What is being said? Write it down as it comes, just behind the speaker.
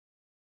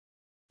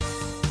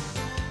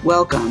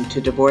Welcome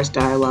to Divorce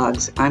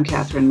Dialogues. I'm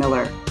Catherine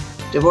Miller.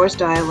 Divorce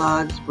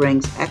Dialogues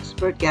brings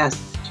expert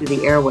guests to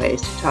the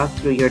airways to talk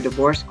through your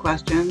divorce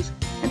questions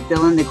and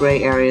fill in the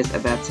gray areas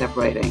about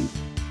separating.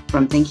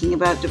 From thinking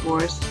about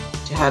divorce,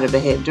 to how to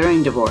behave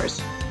during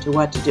divorce, to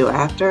what to do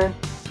after,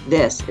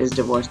 this is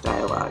Divorce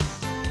Dialogues.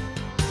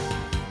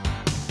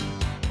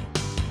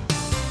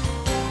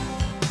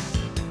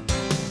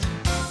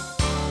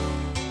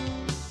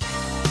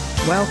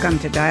 Welcome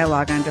to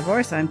Dialogue on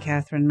Divorce. I'm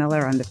Catherine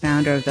Miller. I'm the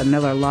founder of the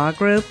Miller Law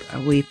Group.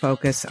 We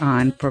focus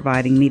on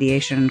providing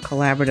mediation and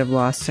collaborative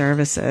law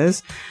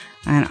services,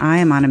 and I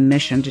am on a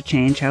mission to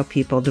change how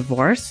people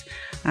divorce.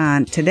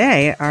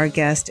 Today, our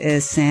guest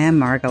is Sam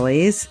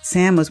Margulies.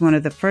 Sam was one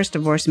of the first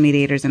divorce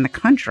mediators in the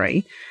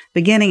country.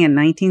 Beginning in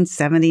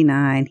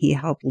 1979, he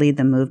helped lead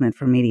the movement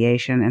for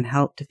mediation and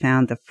helped to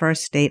found the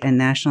first state and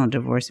national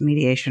divorce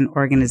mediation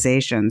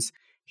organizations.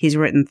 He's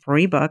written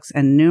 3 books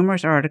and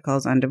numerous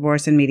articles on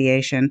divorce and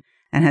mediation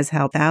and has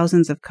helped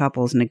thousands of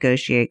couples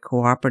negotiate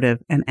cooperative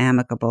and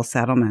amicable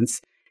settlements.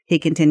 He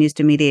continues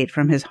to mediate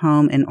from his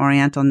home in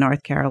Oriental,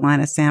 North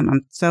Carolina. Sam,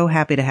 I'm so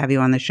happy to have you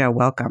on the show.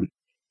 Welcome.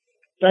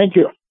 Thank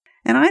you.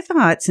 And I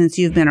thought, since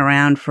you've been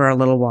around for a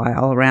little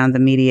while, around the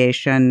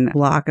mediation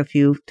block a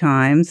few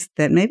times,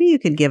 that maybe you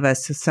could give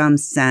us some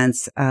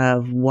sense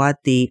of what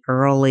the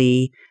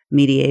early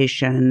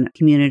mediation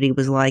community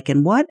was like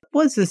and what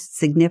was the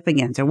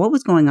significance or what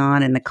was going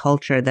on in the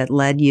culture that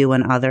led you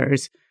and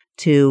others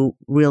to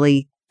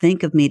really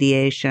think of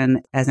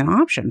mediation as an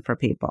option for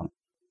people.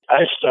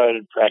 I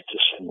started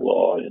practicing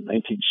law in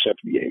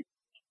 1978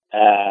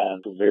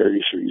 and for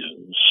various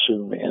reasons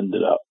soon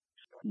ended up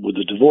with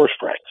a divorce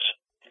practice.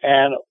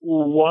 And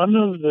one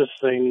of the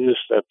things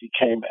that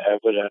became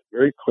evident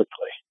very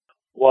quickly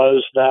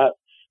was that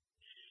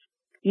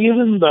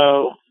even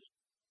though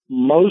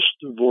most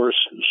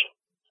divorces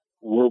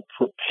were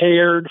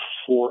prepared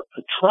for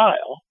a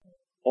trial,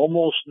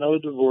 almost no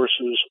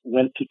divorces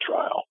went to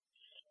trial.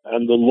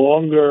 And the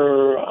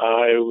longer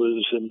I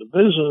was in the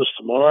business,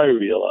 the more I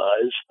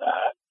realized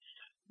that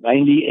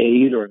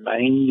 98 or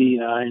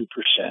 99%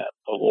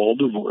 of all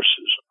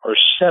divorces are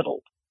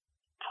settled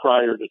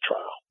prior to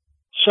trial.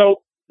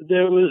 So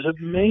there was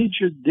a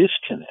major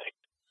disconnect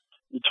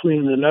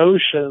between the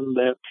notion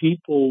that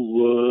people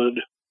would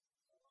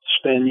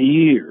spend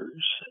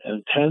years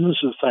and tens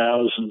of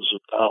thousands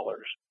of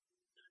dollars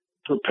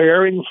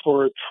preparing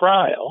for a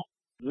trial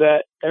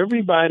that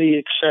everybody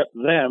except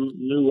them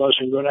knew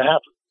wasn't going to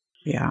happen.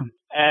 Yeah.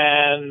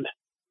 And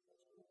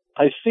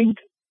I think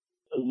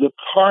the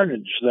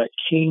carnage that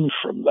came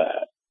from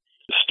that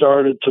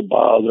started to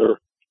bother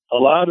a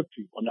lot of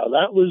people. Now,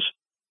 that was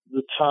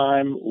the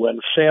time when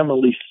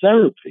family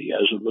therapy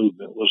as a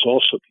movement was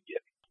also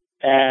beginning.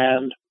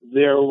 And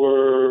there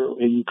were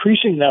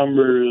increasing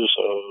numbers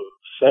of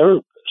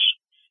therapists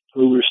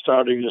who were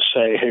starting to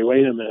say, hey,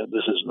 wait a minute,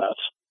 this is nuts.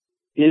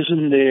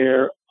 Isn't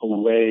there a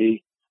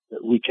way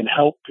that we can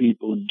help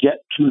people get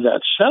to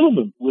that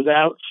settlement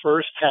without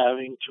first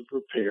having to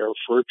prepare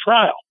for a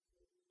trial?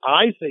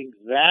 I think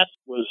that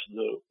was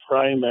the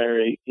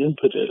primary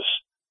impetus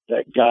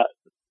that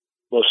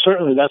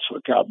certainly that's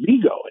what got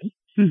me going.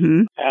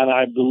 Mm-hmm. And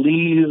I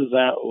believe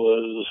that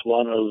was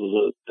one of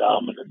the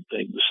dominant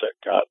things that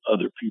got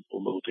other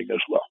people moving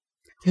as well.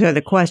 So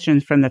the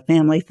questions from the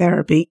family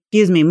therapy,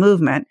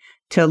 movement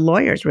to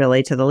lawyers,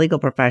 really, to the legal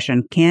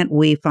profession, can't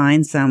we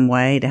find some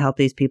way to help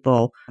these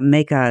people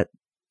make a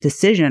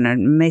decision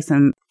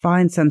and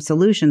find some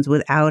solutions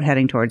without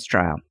heading towards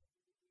trial?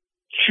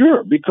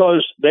 Sure,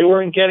 because they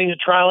weren't getting a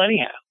trial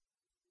anyhow.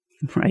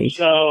 Right.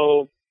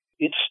 So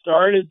it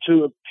started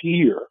to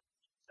appear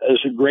as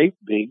a great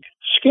big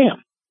scam.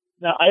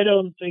 Now, I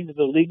don't think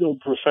the legal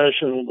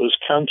profession was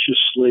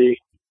consciously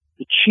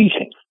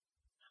cheating,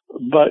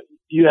 but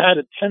you had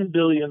a $10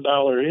 billion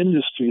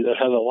industry that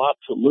had a lot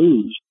to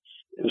lose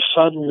if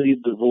suddenly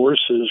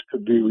divorces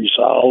could be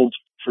resolved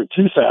for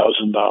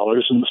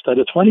 $2,000 instead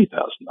of $20,000.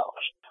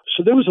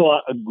 So there was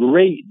a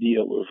great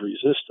deal of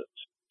resistance.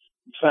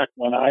 In fact,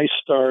 when I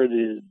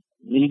started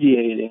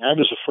mediating, I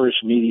was the first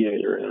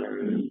mediator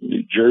in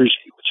New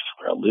Jersey, which is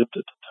where I lived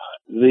at the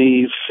time.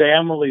 The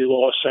family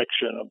law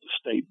section of the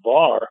state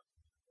bar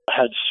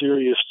had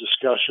serious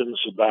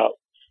discussions about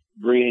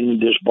bringing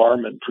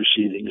disbarment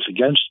proceedings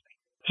against me.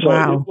 So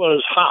Wow. It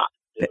was hot.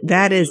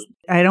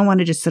 I don't want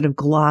to just sort of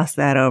gloss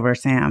that over,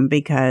 Sam,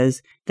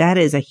 because that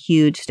is a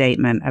huge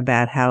statement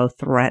about how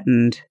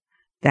threatened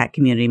that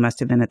community must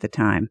have been at the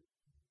time.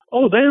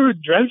 Oh, they were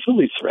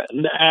dreadfully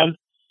threatened. And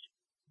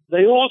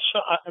they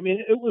also,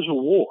 it was a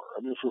war.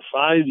 For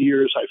 5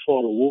 years, I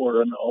fought a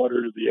war in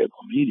order to be able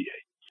to mediate.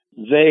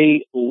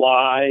 They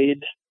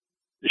lied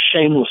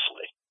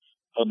shamelessly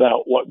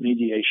about what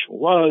mediation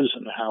was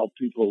and how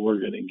people were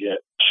going to get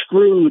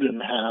screwed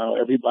and how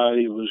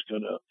everybody was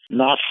going to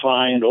not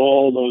find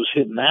all those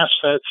hidden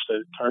assets that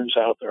it turns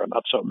out there are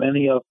not so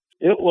many of.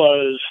 It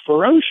was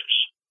ferocious.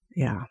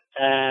 Yeah.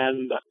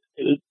 And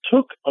it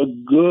took a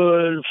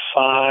good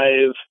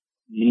 5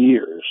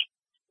 years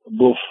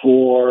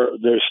before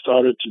there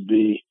started to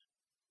be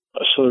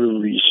a sort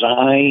of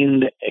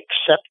resigned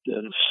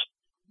acceptance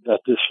that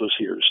this was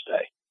here to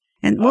stay.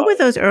 And what were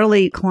those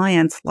early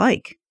clients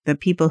like? The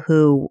people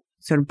who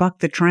sort of bucked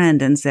the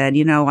trend and said,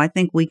 I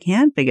think we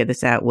can figure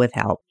this out with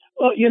help.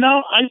 Well,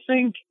 I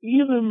think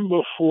even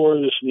before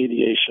this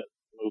mediation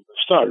movement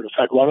started, in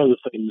fact, one of the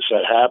things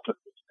that happened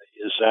with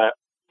me is that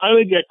I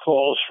would get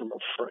calls from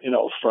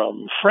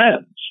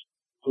friends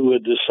who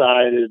had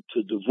decided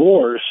to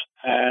divorce,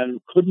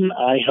 and couldn't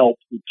I help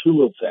the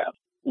two of them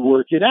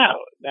work it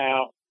out?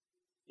 Now,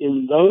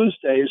 in those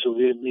days,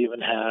 we didn't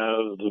even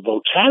have the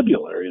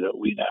vocabulary that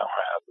we now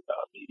have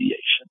about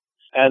mediation.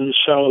 And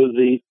so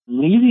the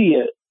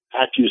immediate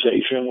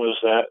accusation was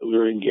that we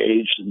were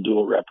engaged in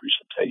dual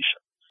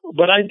representation.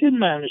 But I did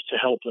manage to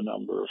help a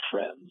number of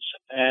friends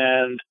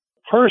and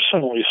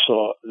personally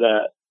saw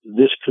that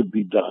this could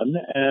be done,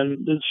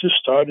 and it just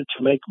started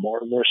to make more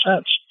and more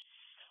sense.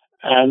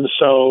 And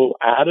so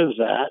out of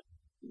that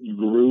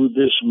grew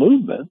this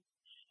movement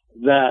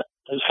that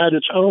has had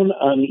its own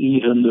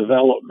uneven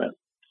development.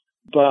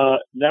 But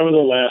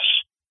nevertheless,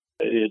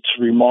 it's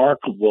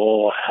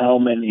remarkable how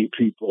many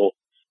people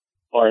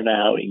are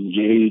now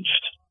engaged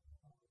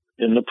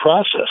in the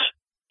process.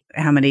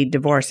 How many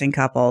divorcing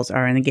couples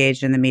are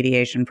engaged in the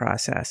mediation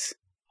process?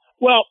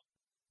 Well,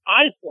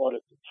 I thought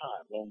at the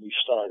time when we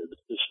started that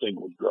this thing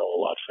would grow a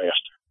lot faster.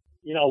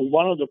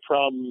 One of the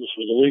problems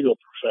with the legal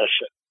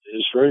profession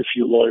is very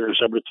few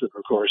lawyers ever took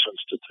a course on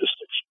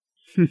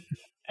statistics.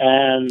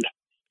 And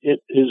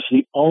it is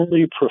the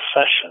only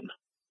profession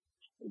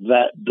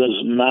that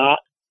does not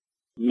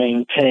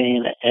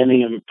maintain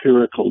any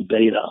empirical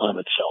data on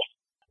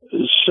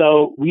itself.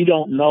 So we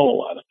don't know a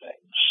lot of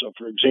things. So,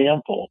 for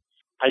example,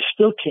 I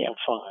still can't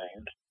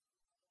find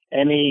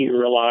any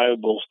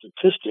reliable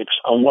statistics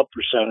on what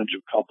percentage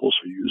of couples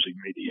are using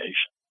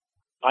mediation.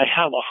 I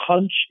have a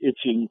hunch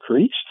it's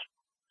increased,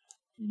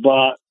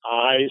 but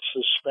I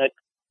suspect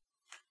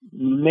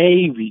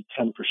maybe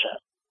 10%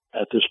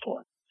 at this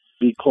point,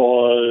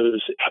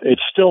 because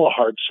it's still a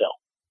hard sell.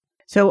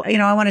 So,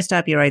 I want to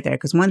stop you right there,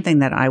 because one thing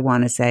that I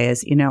want to say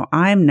is,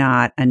 I'm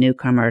not a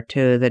newcomer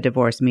to the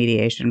divorce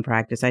mediation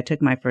practice. I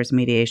took my first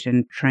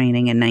mediation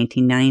training in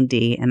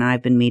 1990, and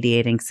I've been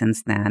mediating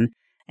since then.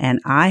 And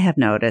I have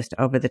noticed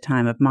over the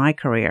time of my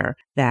career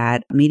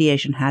that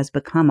mediation has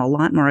become a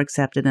lot more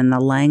accepted in the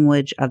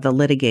language of the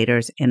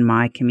litigators in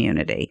my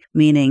community,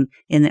 meaning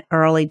in the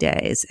early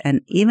days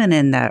and even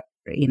in the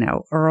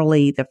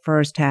the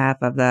first half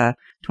of the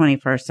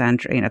 21st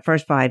century,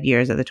 first 5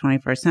 years of the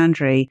 21st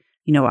century,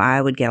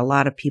 I would get a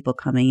lot of people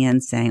coming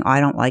in saying, I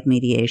don't like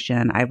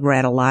mediation. I've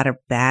read a lot of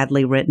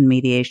badly written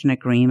mediation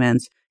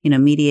agreements.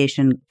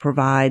 Mediation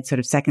provides sort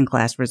of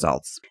second-class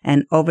results.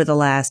 And over the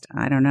last,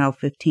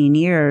 15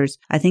 years,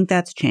 I think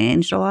that's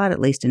changed a lot,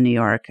 at least in New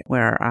York,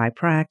 where I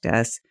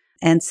practice.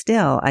 And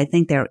still, I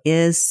think there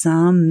is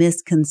some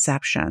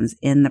misconceptions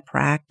in the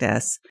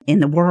practice, in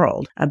the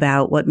world,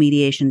 about what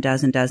mediation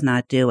does and does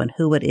not do and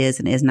who it is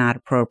and is not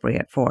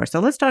appropriate for. So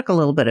let's talk a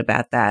little bit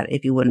about that,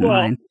 if you wouldn't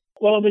mind.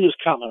 Well, let me just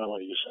comment on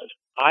what you said.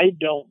 I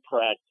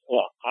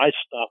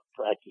stopped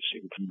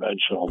practicing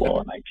conventional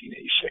law in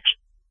 1986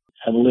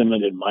 and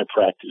limited my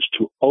practice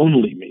to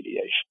only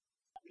mediation.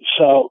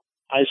 So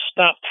I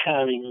stopped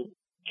having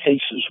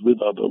cases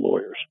with other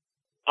lawyers.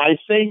 I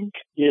think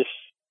if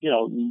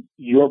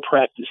your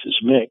practice is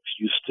mixed,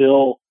 you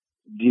still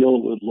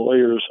deal with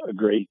lawyers a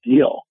great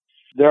deal.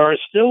 There are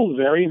still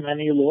very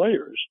many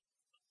lawyers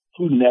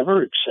who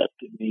never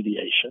accepted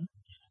mediation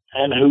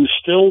and who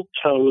still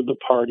toe the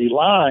party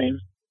line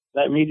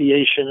that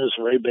mediation is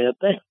a very bad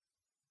thing.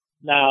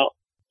 Now,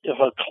 if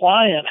a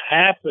client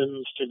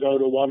happens to go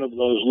to one of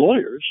those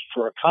lawyers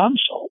for a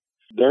consult,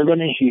 they're going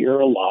to hear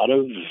a lot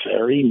of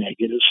very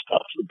negative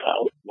stuff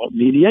about what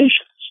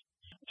mediation is.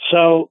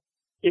 So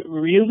it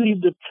really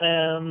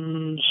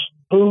depends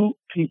who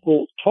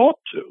people talk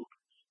to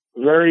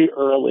very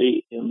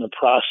early in the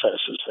process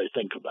as they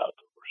think about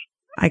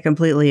divorce. I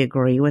completely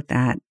agree with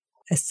that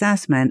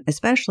assessment,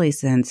 especially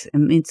since,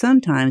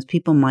 sometimes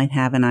people might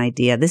have an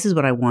idea, this is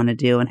what I want to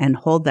do, and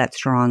hold that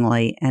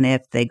strongly. And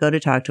if they go to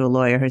talk to a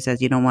lawyer who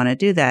says, you don't want to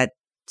do that,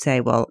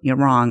 say, well, you're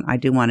wrong, I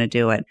do want to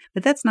do it.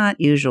 But that's not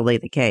usually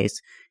the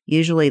case.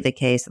 Usually the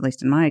case, at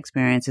least in my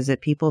experience, is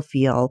that people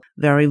feel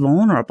very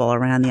vulnerable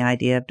around the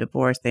idea of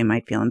divorce. They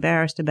might feel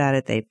embarrassed about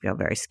it. They feel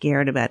very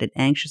scared about it,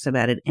 anxious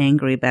about it,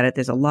 angry about it.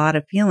 There's a lot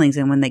of feelings.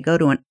 And when they go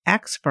to an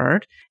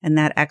expert and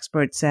that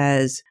expert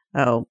says,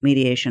 oh,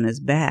 mediation is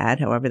bad,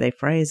 however they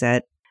phrase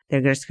it,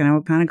 they're just going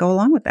to kind of go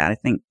along with that, I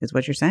think, is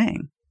what you're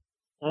saying.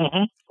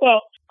 Mm-hmm.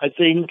 Well, I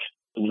think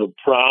the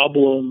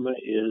problem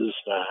is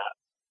that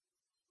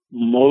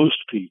most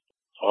people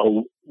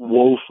are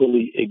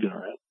woefully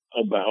ignorant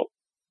about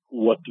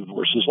what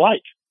divorce is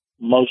like.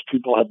 Most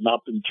people have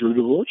not been through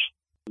divorce.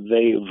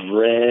 They've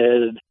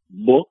read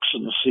books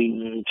and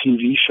seen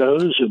TV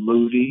shows and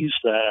movies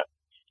that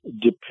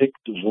depict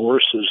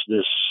divorce as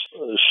this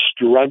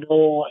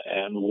struggle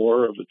and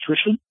war of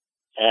attrition.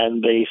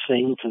 And they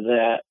think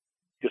that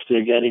if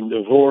they're getting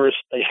divorced,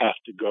 they have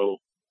to go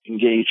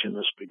engage in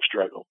this big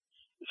struggle.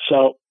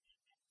 So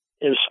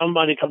if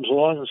somebody comes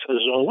along and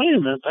says, oh, wait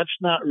a minute, that's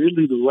not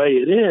really the way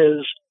it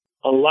is,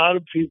 a lot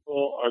of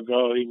people are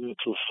going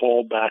to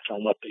fall back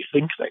on what they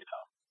think they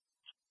know.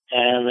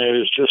 And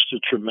there's just a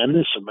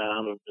tremendous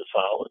amount of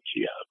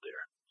mythology out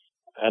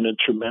there and a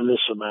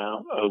tremendous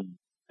amount of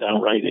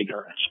downright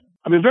ignorance.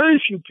 I mean,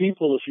 very few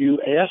people, if you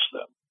ask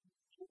them,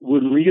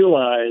 would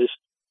realize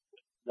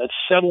that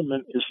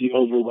settlement is the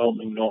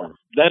overwhelming norm.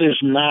 That is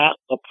not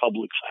a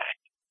public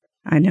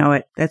fact. I know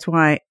it. That's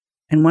why,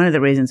 and one of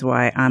the reasons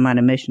why I'm on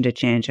a mission to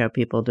change how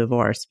people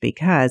divorce,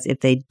 because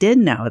if they did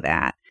know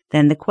that,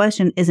 then the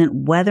question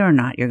isn't whether or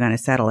not you're going to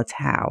settle, it's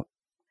how.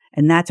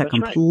 And that's a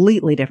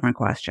completely different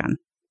question.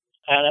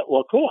 And at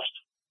what cost?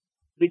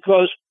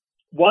 Because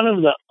one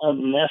of the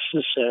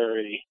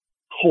unnecessary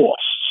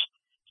costs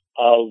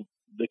of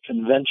the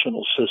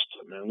conventional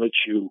system in which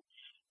you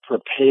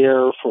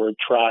prepare for a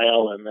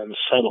trial and then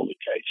settle the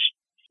case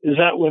is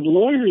that when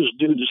lawyers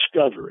do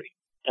discovery,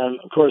 and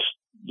of course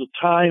the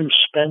time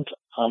spent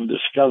on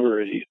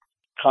discovery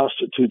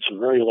constitutes a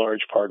very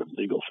large part of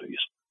legal fees,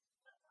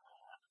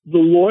 the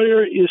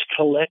lawyer is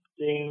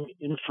collecting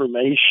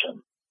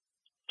information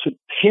to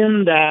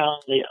pin down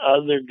the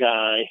other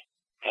guy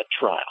at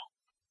trial.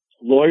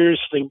 Lawyers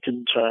think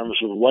in terms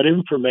of what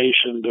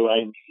information do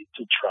I need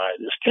to try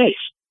this case.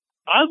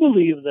 I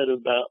believe that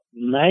about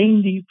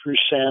 90%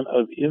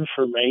 of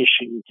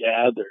information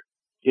gathered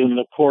in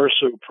the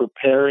course of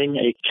preparing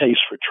a case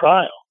for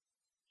trial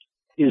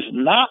is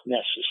not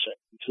necessary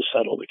to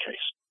settle the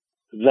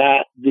case.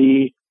 That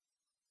the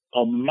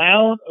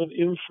amount of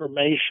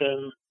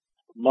information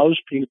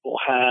most people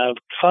have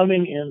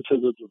coming into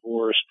the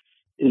divorce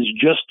is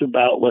just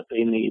about what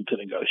they need to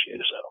negotiate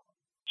a settlement.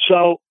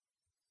 So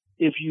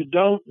if you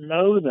don't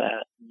know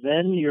that,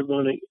 then you're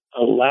going to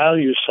allow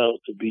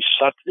yourself to be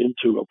sucked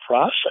into a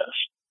process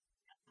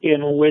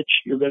in which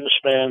you're going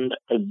to spend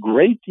a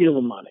great deal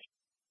of money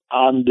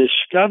on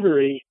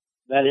discovery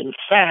that in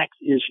fact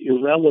is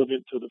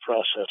irrelevant to the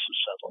process of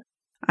settling.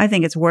 I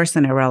think it's worse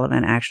than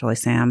irrelevant, actually,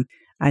 Sam.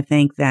 I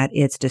think that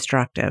it's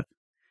destructive.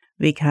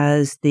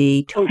 Because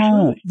the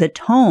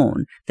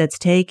tone that's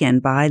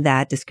taken by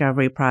that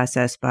discovery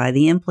process, by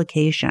the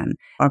implication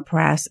or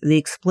perhaps the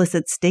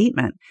explicit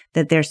statement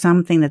that there's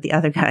something that the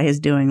other guy is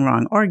doing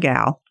wrong, or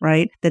gal,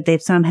 right? That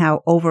they've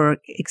somehow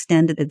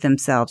overextended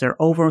themselves or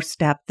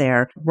overstepped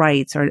their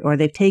rights or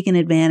they've taken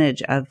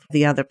advantage of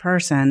the other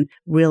person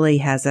really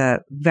has a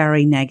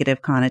very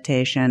negative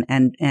connotation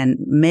and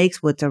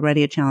makes what's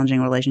already a challenging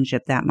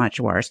relationship that much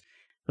worse.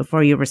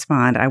 Before you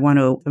respond, I want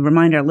to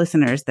remind our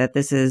listeners that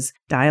this is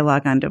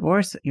Dialogue on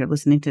Divorce. You're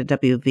listening to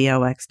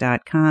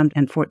WVOX.com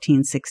and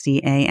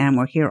 1460 AM.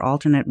 We're here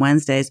alternate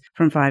Wednesdays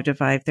from 5 to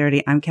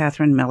 5:30. I'm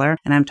Catherine Miller,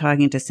 and I'm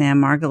talking to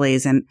Sam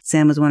Margulies. And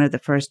Sam was one of the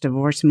first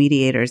divorce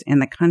mediators in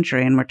the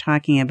country. And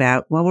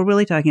we're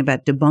really talking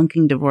about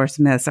debunking divorce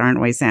myths, aren't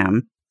we,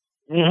 Sam?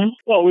 Mm-hmm.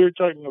 Well, we were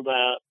talking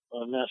about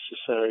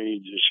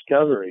unnecessary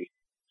discovery.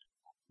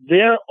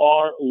 There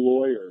are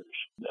lawyers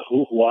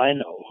who I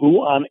know who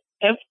on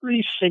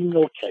every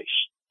single case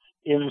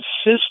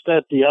insist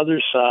that the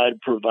other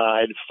side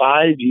provide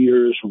 5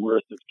 years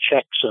worth of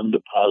checks and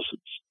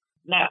deposits.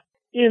 Now,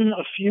 in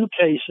a few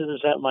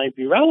cases that might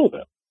be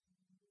relevant,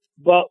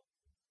 but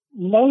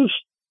most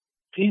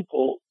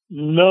people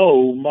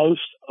know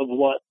most of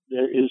what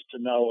there is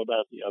to know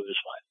about the other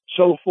side.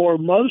 So for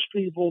most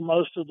people,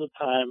 most of the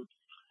time,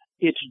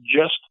 it's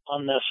just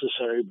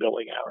unnecessary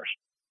billing hours.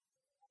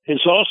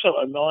 It's also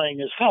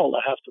annoying as hell to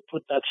have to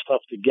put that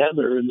stuff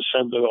together and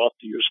send it off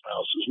to your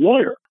spouse's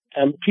lawyer.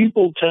 And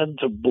people tend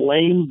to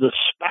blame the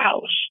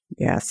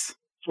spouse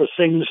for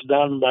things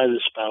done by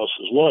the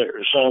spouse's lawyer.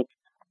 So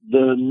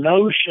the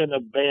notion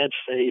of bad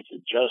faith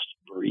just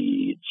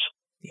breeds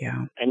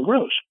and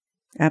grows.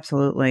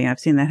 Absolutely.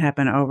 I've seen that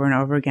happen over and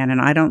over again. And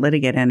I don't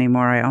litigate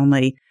anymore. I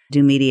only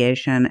do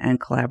mediation and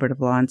collaborative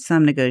law and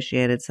some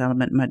negotiated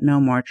settlement, but no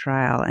more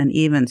trial. And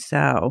even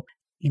so,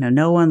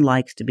 no one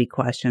likes to be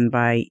questioned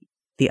by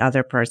the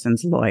other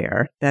person's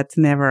lawyer. That's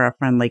never a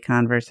friendly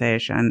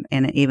conversation,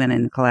 and even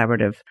in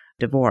collaborative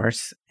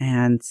divorce.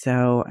 And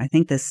so I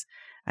think this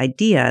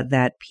idea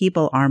that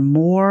people are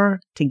more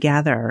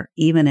together,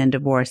 even in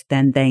divorce,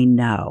 than they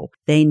know.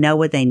 They know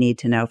what they need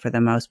to know for the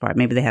most part.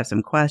 Maybe they have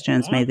some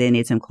questions. Maybe they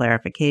need some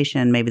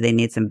clarification. Maybe they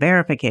need some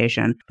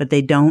verification, but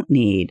they don't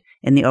need,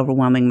 in the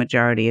overwhelming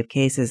majority of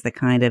cases, the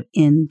kind of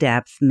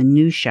in-depth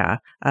minutia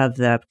of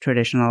the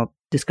traditional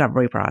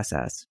discovery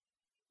process.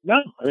 No,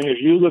 I mean, if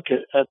you look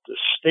at the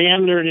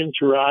standard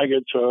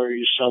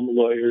interrogatories some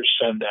lawyers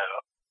send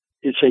out,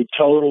 it's a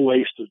total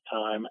waste of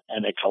time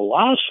and a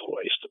colossal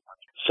waste of money.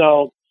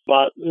 So,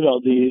 but,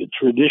 the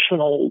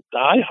traditional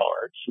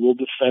diehards will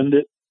defend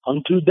it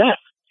unto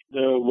death.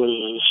 There was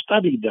a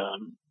study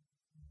done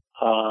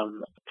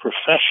on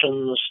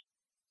professions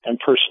and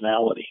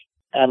personality,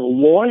 and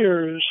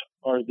lawyers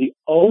are the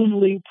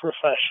only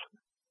profession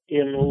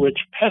in which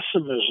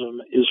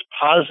pessimism is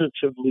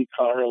positively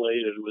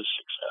correlated with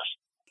success.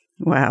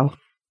 Wow.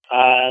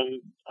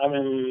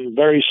 And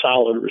very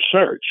solid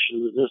research.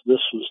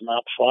 This was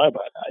not fly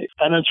by night.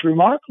 And it's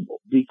remarkable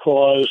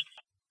because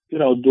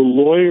the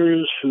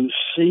lawyers who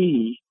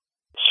see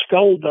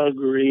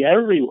skullduggery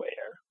everywhere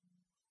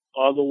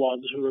are the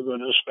ones who are going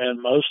to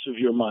spend most of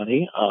your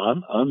money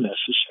on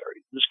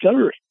unnecessary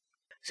discovery.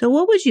 So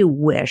what would you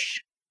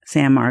wish,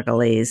 Sam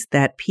Margulies,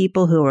 that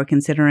people who are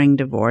considering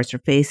divorce or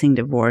facing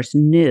divorce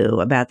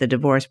knew about the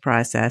divorce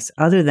process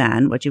other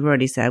than what you've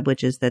already said,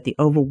 which is that the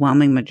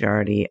overwhelming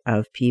majority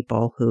of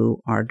people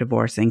who are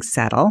divorcing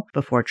settle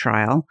before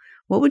trial?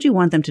 What would you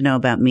want them to know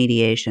about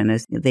mediation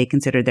as they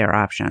consider their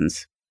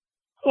options?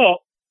 Well,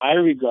 I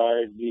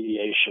regard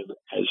mediation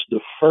as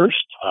the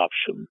first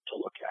option to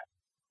look at.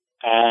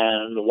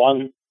 And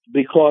one,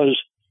 because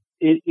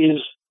it is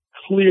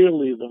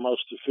clearly the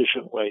most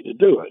efficient way to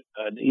do it,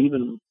 and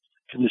even,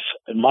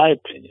 in my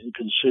opinion,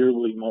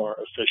 considerably more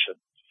efficient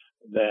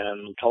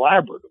than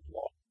collaborative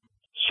law.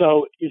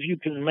 So if you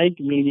can make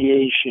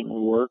mediation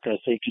work, I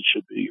think it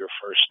should be your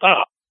first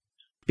stop.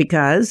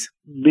 Because?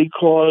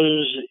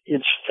 Because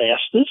it's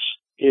fastest,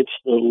 it's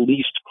the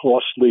least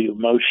costly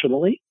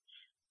emotionally,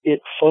 it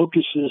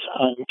focuses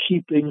on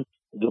keeping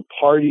the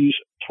parties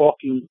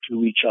talking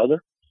to each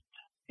other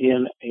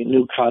in a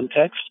new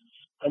context.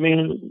 I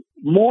mean,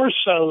 more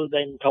so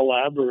than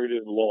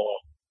collaborative law,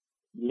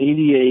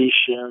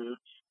 mediation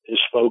is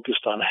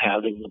focused on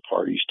having the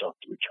parties talk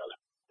to each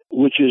other,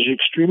 which is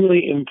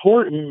extremely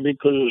important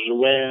because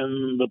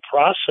when the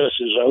process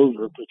is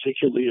over,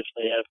 particularly if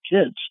they have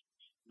kids,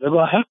 they're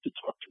going to have to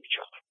talk to each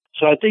other.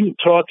 So I think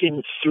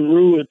talking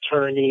through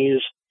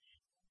attorneys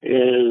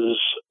is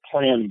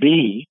plan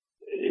B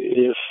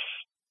if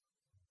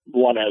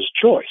one has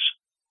choice.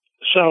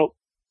 So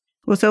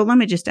let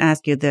me just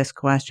ask you this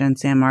question,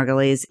 Sam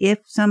Margulies. If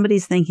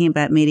somebody's thinking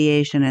about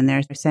mediation and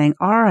they're saying,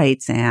 all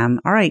right, Sam,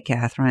 all right,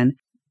 Catherine,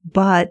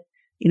 but,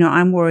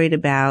 I'm worried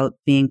about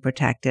being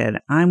protected.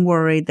 I'm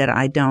worried that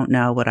I don't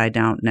know what I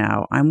don't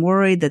know. I'm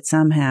worried that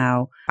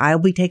somehow I'll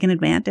be taken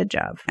advantage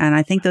of. And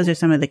I think those are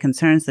some of the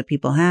concerns that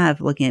people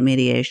have looking at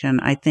mediation.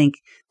 I think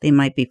they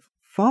might be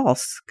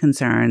false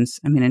concerns.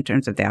 I mean, in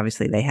terms of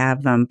obviously they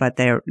have them, but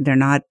they're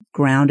not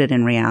grounded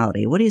in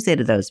reality. What do you say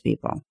to those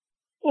people?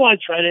 Well, I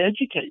try to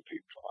educate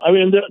people. I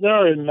mean, there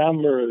are a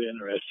number of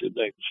interesting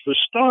things. For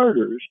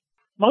starters,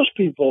 most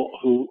people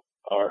who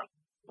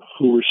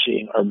we're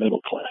seeing are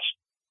middle class.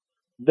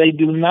 They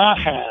do not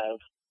have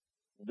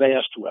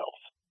vast wealth.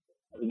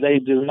 They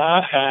do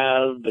not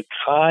have the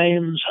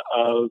kinds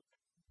of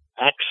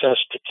access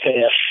to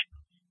cash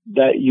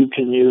that you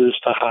can use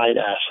to hide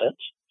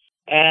assets.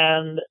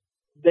 And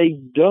they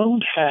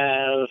don't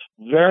have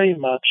very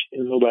much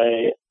in the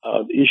way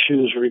of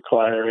issues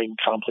requiring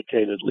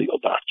complicated legal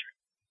doctrine.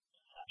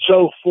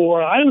 So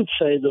I would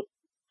say the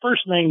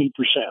first 90%,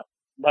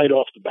 right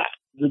off the bat,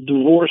 the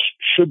divorce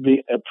should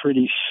be a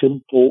pretty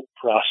simple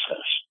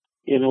process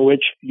in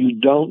which you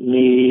don't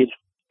need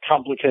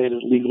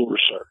complicated legal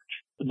research.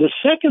 The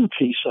second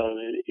piece of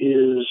it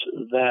is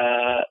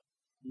that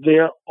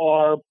there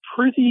are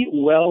pretty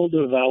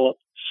well-developed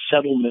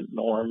settlement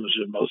norms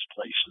in most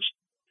places.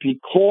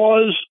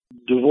 Because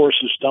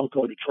divorces don't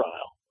go to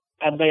trial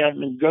and they are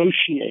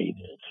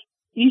negotiated,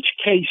 each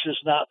case is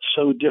not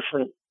so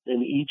different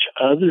than each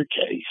other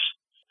case,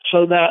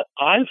 so that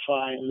I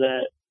find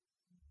that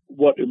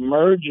what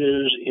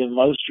emerges in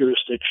most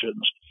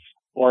jurisdictions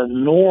are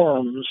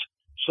norms,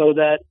 so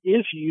that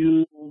if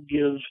you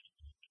give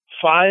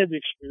 5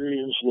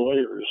 experienced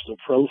lawyers the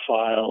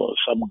profile of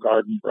some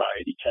garden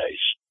variety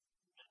case,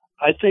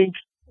 I think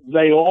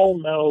they all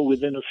know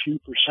within a few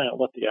percent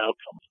what the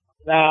outcome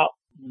is. Now,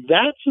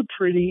 that's a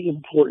pretty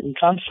important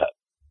concept.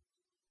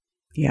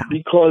 Yeah.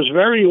 Because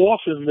very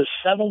often the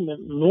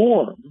settlement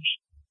norms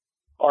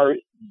are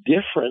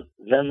different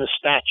than the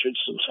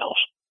statutes themselves.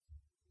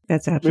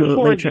 That's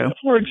absolutely true.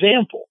 For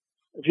example,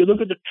 if you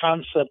look at the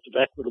concept of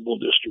equitable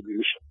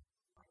distribution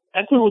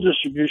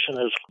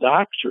as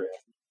doctrine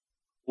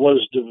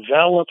was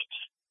developed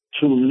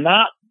to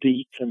not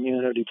be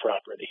community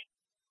property.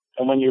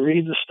 And when you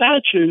read the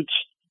statutes,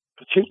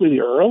 particularly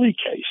the early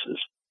cases,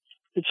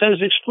 it says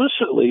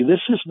explicitly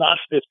this is not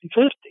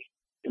 50-50.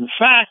 In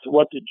fact,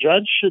 what the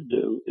judge should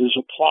do is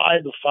apply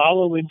the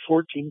following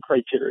 14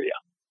 criteria.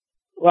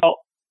 Well,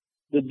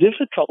 the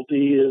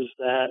difficulty is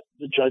that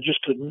the judges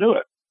couldn't do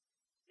it.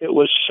 It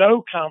was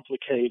so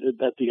complicated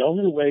that the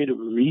only way to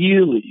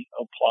really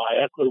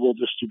apply equitable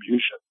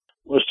distribution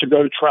was to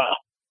go to trial.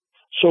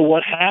 So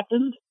what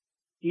happened,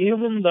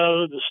 even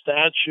though the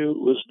statute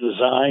was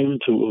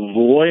designed to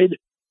avoid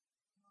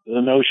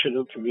the notion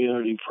of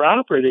community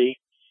property,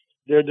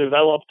 there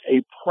developed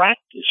a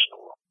practice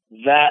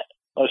norm that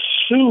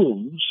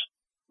assumes,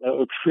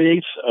 that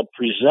creates a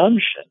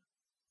presumption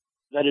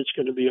that it's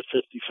going to be a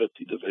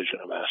 50-50 division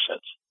of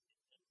assets.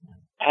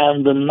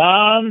 And the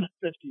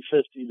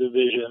non-50-50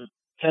 division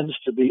tends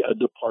to be a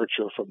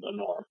departure from the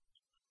norm.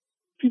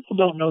 People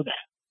don't know that.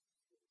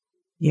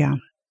 Yeah.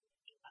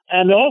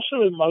 And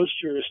also in most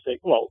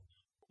jurisdictions,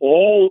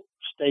 all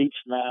states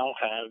now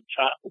have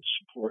child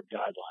support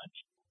guidelines.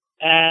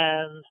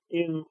 And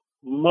in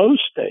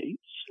most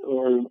states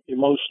or in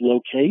most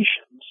locations,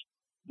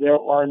 there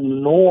are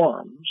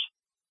norms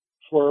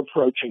for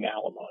approaching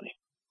alimony.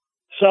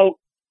 So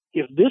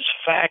if this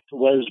fact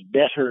was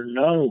better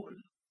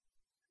known,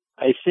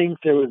 I think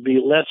there would be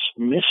less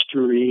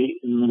mystery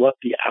in what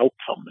the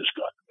outcome is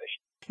going to be.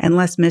 And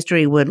less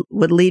mystery would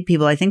lead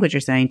people, I think what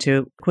you're saying,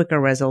 to quicker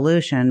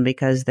resolution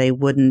because they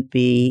wouldn't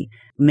be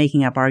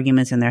making up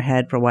arguments in their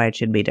head for why it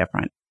should be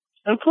different.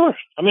 Of course.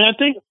 I mean, I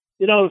think,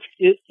 if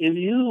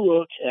you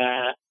look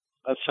at,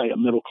 let's say, a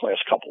middle-class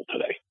couple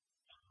today,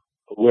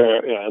 where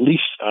at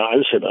least, I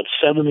would say about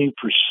 70%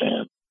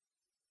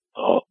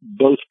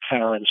 both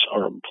parents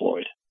are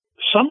employed.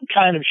 Some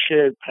kind of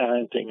shared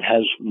parenting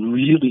has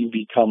really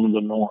become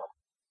the norm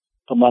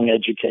among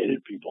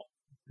educated people.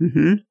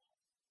 Mm-hmm.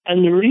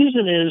 And the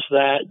reason is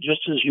that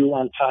just as you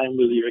want time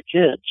with your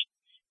kids,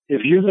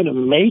 if you're going to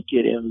make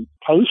it in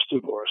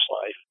post-divorce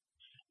life,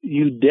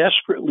 you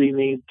desperately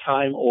need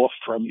time off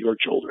from your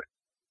children.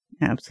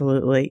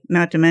 Absolutely.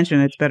 Not to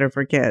mention it's better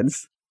for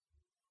kids.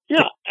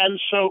 Yeah. And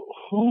so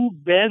who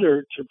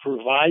better to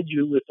provide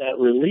you with that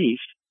relief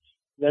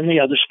than the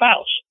other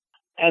spouse?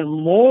 And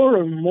more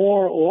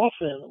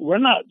often, we're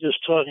not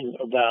just talking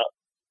about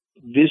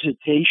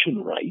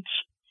visitation rights.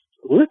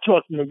 We're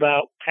talking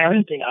about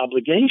parenting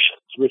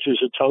obligations, which is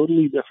a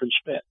totally different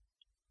spin.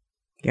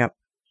 Yep.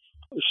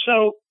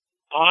 So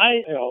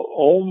I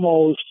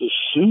almost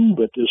assume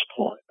at this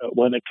point that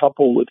when a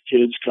couple with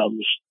kids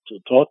comes to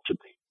talk to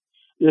me,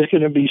 there's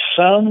going to be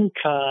some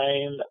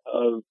kind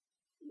of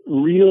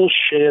real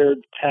shared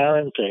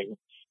parenting,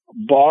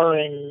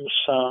 barring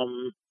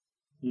some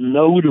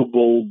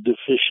notable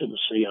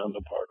deficiency on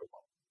the part of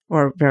them.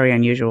 Or very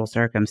unusual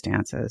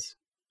circumstances.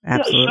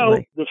 Absolutely. Yeah,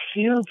 so the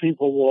fear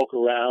people walk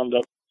around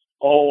of,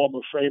 I'm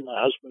afraid my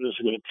husband is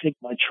going to take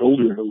my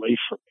children away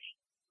from me.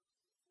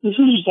 This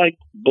is like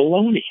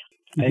baloney.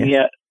 And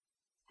yet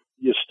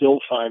you still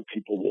find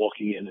people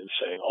walking in and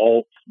saying,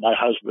 my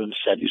husband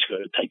said he's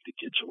going to take the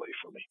kids away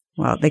from me.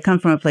 Well, they come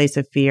from a place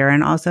of fear,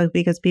 and also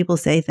because people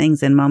say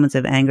things in moments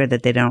of anger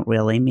that they don't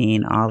really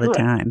mean all the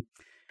time.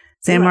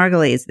 Sam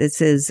Margulies,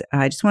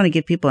 I just want to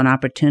give people an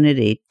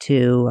opportunity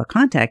to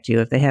contact you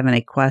if they have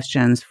any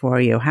questions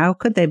for you. How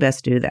could they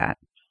best do that?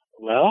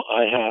 Well,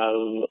 I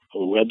have a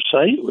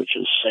website, which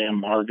is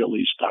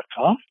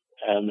sammargulies.com,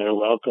 and they're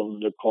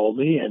welcome to call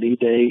me any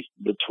day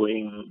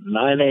between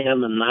 9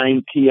 a.m. and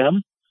 9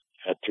 p.m.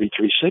 at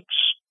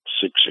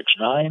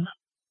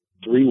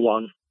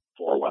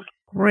 336-669-3141.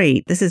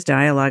 Great. This is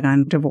Dialogue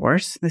on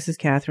Divorce. This is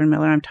Catherine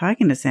Miller. I'm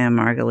talking to Sam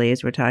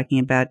Margulies. We're talking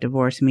about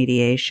divorce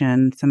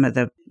mediation, some of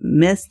the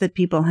myths that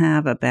people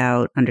have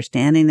about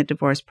understanding the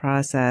divorce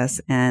process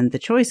and the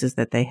choices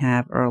that they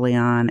have early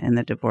on in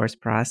the divorce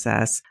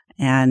process.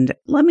 And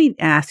let me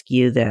ask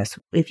you this.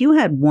 If you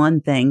had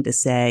one thing to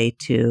say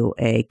to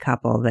a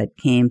couple that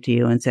came to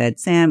you and said,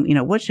 Sam,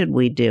 what should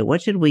we do?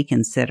 What should we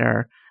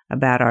consider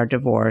about our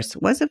divorce?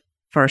 What's the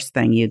first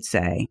thing you'd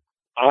say?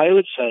 I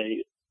would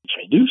say, which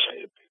I do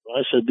say to people,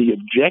 I said the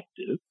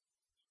objective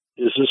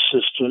is a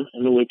system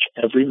in which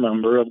every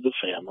member of the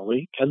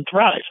family can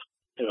thrive.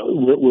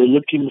 We're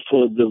looking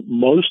for the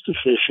most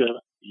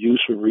efficient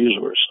use of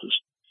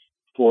resources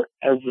for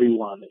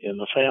everyone in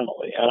the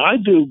family. And I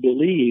do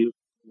believe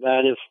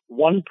that if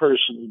one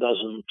person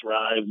doesn't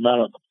thrive, none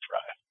of them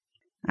thrive.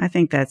 I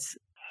think that's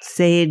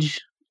sage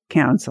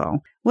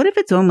counsel. What if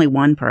it's only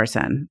one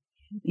person?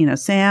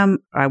 Sam,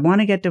 I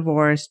want to get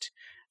divorced.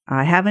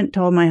 I haven't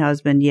told my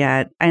husband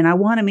yet, and I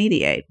want to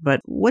mediate,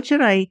 but what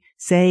should I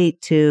say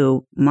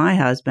to my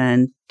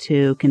husband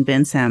to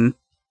convince him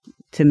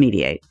to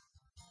mediate?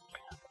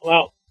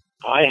 Well,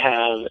 I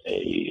have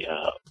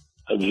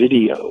a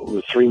video,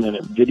 a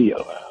 3-minute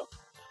video out.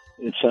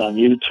 It's on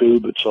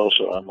YouTube. It's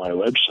also on my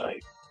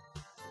website,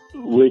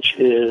 which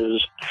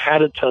is how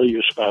to tell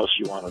your spouse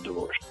you want a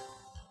divorce.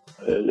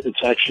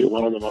 It's actually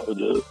one of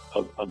the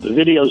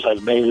videos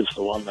I've made. It's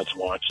the one that's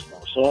watched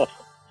most often.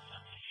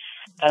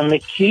 And the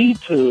key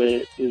to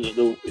it is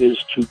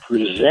to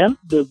present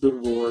the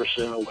divorce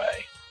in a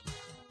way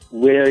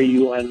where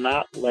you are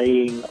not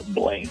laying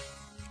blame.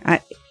 I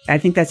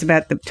think that's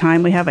about the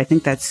time we have. I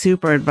think that's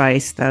super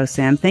advice, though,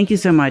 Sam. Thank you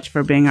so much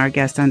for being our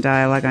guest on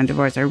Dialogue on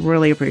Divorce. I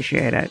really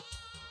appreciate it.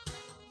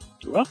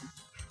 You're welcome.